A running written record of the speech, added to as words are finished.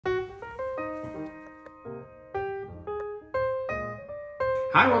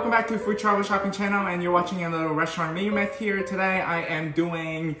Hi, welcome back to Food Travel Shopping Channel, and you're watching a little restaurant remake here. Today I am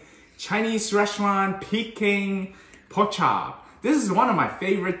doing Chinese restaurant Peking pork chop. This is one of my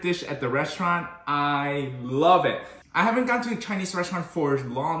favorite dish at the restaurant. I love it. I haven't gone to a Chinese restaurant for a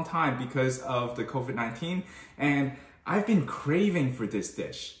long time because of the COVID-19, and I've been craving for this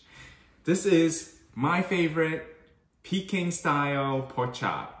dish. This is my favorite Peking style pork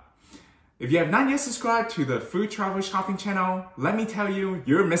chop. If you have not yet subscribed to the Food Travel Shopping Channel, let me tell you,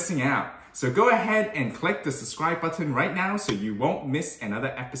 you're missing out. So go ahead and click the subscribe button right now so you won't miss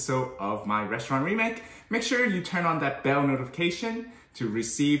another episode of my restaurant remake. Make sure you turn on that bell notification to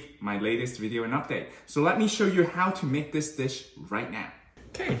receive my latest video and update. So let me show you how to make this dish right now.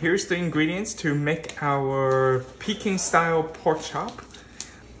 Okay, here's the ingredients to make our Peking style pork chop.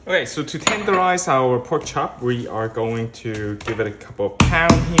 Okay, so to tenderize our pork chop, we are going to give it a couple of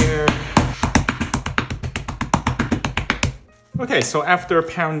pounds here. Okay, so after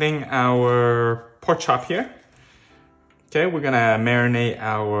pounding our pork chop here, okay, we're gonna marinate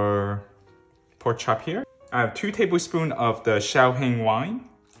our pork chop here. I have 2 tablespoons of the Shaoheng wine.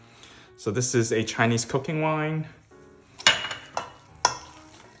 So this is a Chinese cooking wine.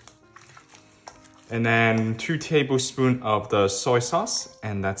 And then 2 tablespoons of the soy sauce,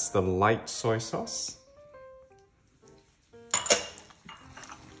 and that's the light soy sauce.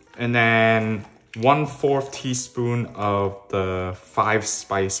 And then 1/4 teaspoon of the 5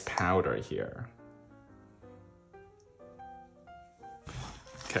 spice powder here.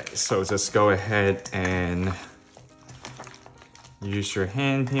 Okay, so just go ahead and use your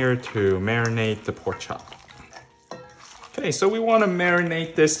hand here to marinate the pork chop. Okay, so we want to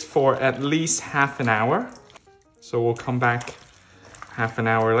marinate this for at least half an hour. So we'll come back half an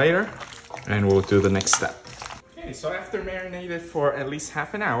hour later and we'll do the next step. Okay, so after marinated for at least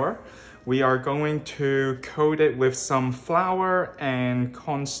half an hour, we are going to coat it with some flour and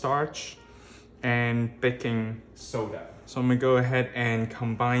cornstarch and baking soda. So I'm gonna go ahead and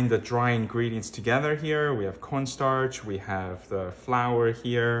combine the dry ingredients together here. We have cornstarch, we have the flour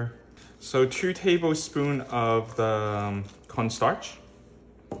here. So 2 tablespoons of the cornstarch.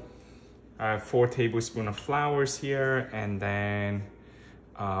 I have 4 tablespoons of flours here, and then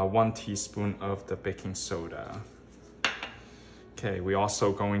 1 teaspoon of the baking soda. Okay, we're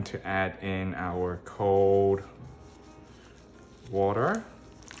also going to add in our cold water.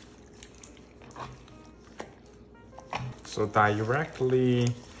 So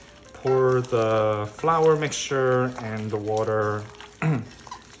directly pour the flour mixture and the water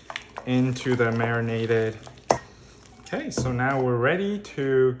into the marinated. Okay, so now we're ready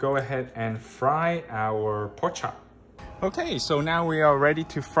to go ahead and fry our pork chop. Okay, so now we are ready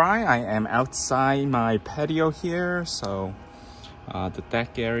to fry. I am outside my patio here, so the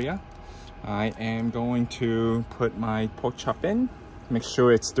deck area. I am going to put my pork chop in. Make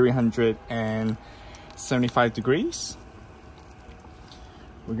sure it's 375 degrees.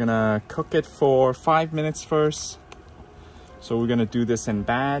 We're gonna cook it for 5 minutes first. So we're gonna do this in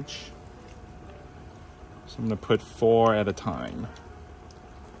batch. So I'm gonna put 4 at a time.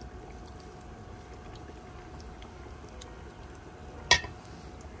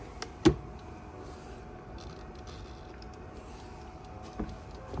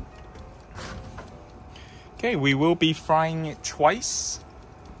 Okay, we will be frying it twice.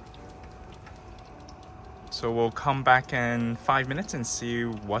 So we'll come back in 5 minutes and see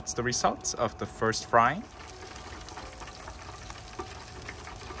what's the results of the first frying.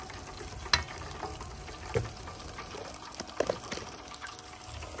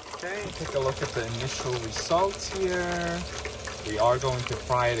 Okay, take a look at the initial results here. We are going to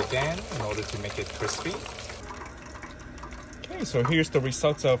fry it again in order to make it crispy. Okay, so here's the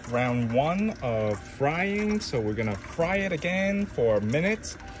results of round 1 of frying. So we're gonna fry it again for a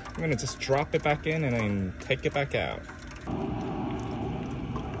minute. I'm gonna just drop it back in and then take it back out.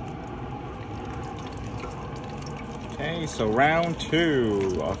 Okay, so round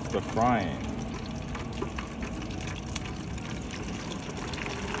 2 of the frying.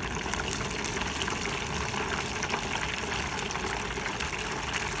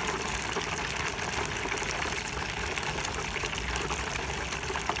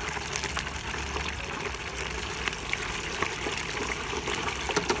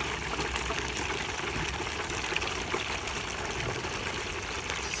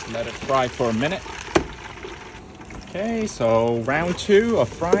 Let it fry for a minute. Okay, so round 2 of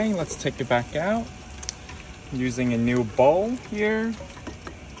frying. Let's take it back out. Using a new bowl here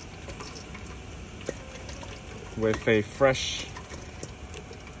with a fresh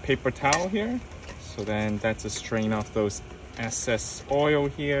paper towel here. So then that's a strain off those excess oil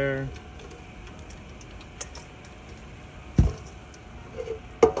here.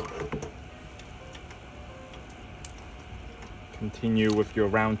 Continue with your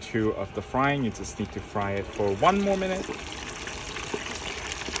round 2 of the frying. You just need to fry it for 1 more minute.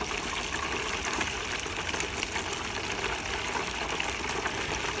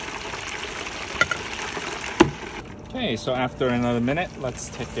 Okay, so after another minute, let's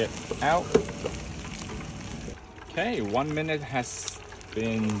take it out. Okay, 1 minute has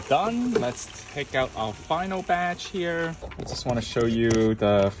been done. Let's take out our final batch here. I just want to show you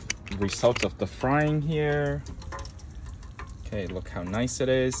the results of the frying here. Okay, look how nice it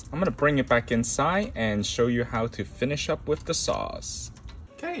is. I'm gonna bring it back inside and show you how to finish up with the sauce.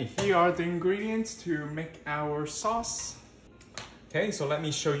 Okay, here are the ingredients to make our sauce. Okay, so let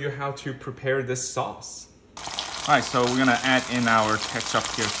me show you how to prepare this sauce. All right, so we're gonna add in our ketchup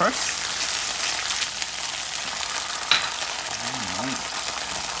here first.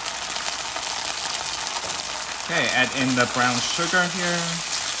 Okay, add in the brown sugar here.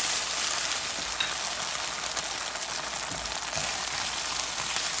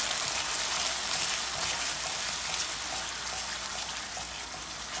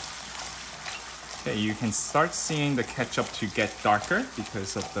 Okay, you can start seeing the ketchup to get darker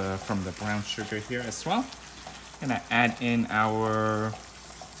because of from the brown sugar here as well. I'm gonna add in our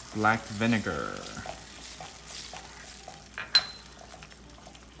black vinegar.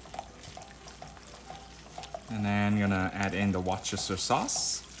 And then I'm gonna add in the Worcestershire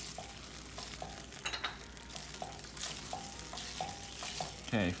sauce.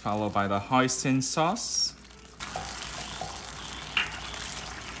 Okay, followed by the hoisin sauce.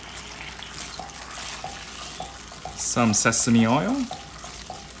 Some sesame oil.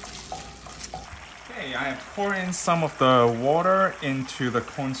 Okay, I have poured in some of the water into the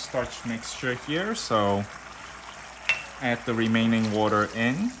cornstarch mixture here, so add the remaining water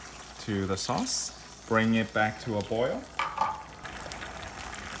in to the sauce. Bring it back to a boil.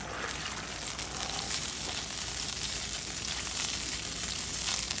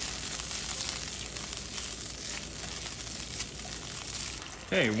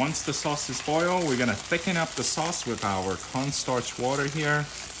 Okay, once the sauce is boiled, we're gonna thicken up the sauce with our cornstarch water here.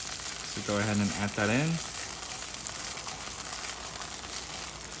 So go ahead and add that in.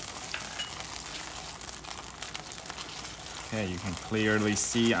 Okay, you can clearly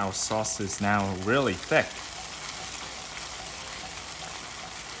see our sauce is now really thick.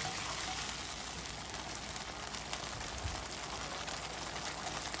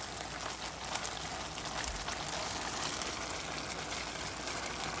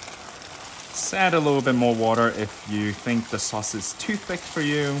 Just add a little bit more water if you think the sauce is too thick for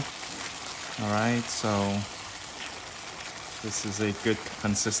you. All right, so this is a good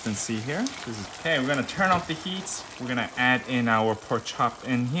consistency here. Okay, we're gonna turn off the heat. We're gonna add in our pork chop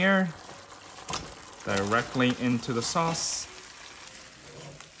in here, directly into the sauce.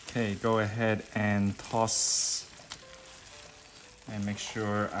 Okay, go ahead and toss and make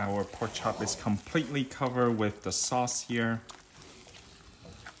sure our pork chop is completely covered with the sauce here.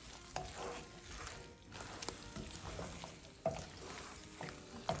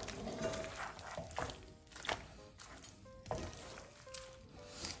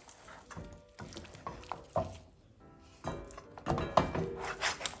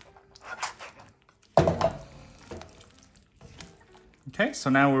 Okay,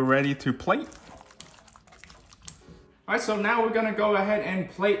 so now we're ready to plate. All right, so now we're gonna go ahead and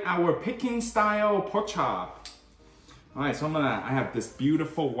plate our Peking style pork chop. All right, so I have this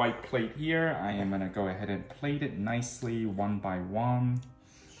beautiful white plate here. I am gonna go ahead and plate it nicely one by one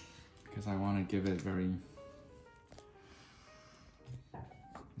because I wanna give it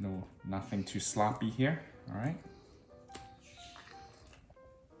nothing too sloppy here, all right?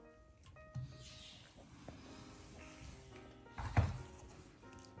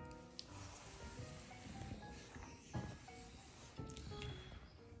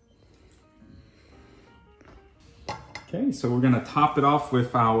 Okay, so we're gonna top it off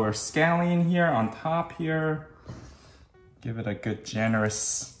with our scallion here on top here. Give it a good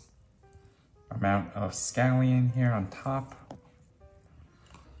generous amount of scallion here on top.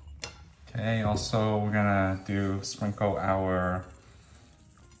 Okay, also we're gonna sprinkle our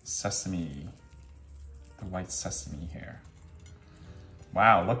sesame, the white sesame here.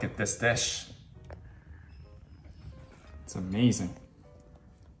 Wow, look at this dish. It's amazing.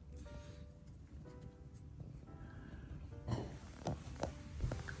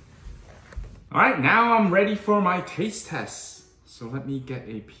 All right, now I'm ready for my taste test. So let me get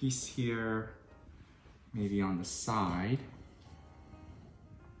a piece here, maybe on the side.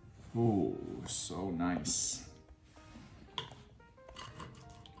 Ooh, so nice.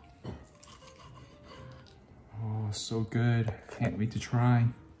 Oh, so good. Can't wait to try.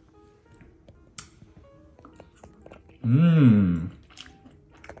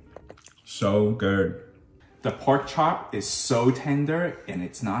 So good. The pork chop is so tender and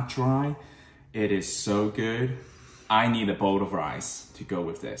it's not dry. It is so good. I need a bowl of rice to go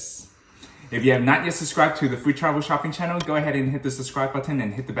with this. If you have not yet subscribed to the Food Travel Shopping channel, go ahead and hit the subscribe button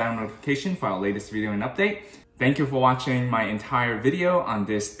and hit the bell notification for our latest video and update. Thank you for watching my entire video on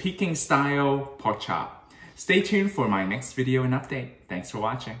this Peking style pork chop. Stay tuned for my next video and update. Thanks for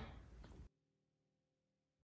watching.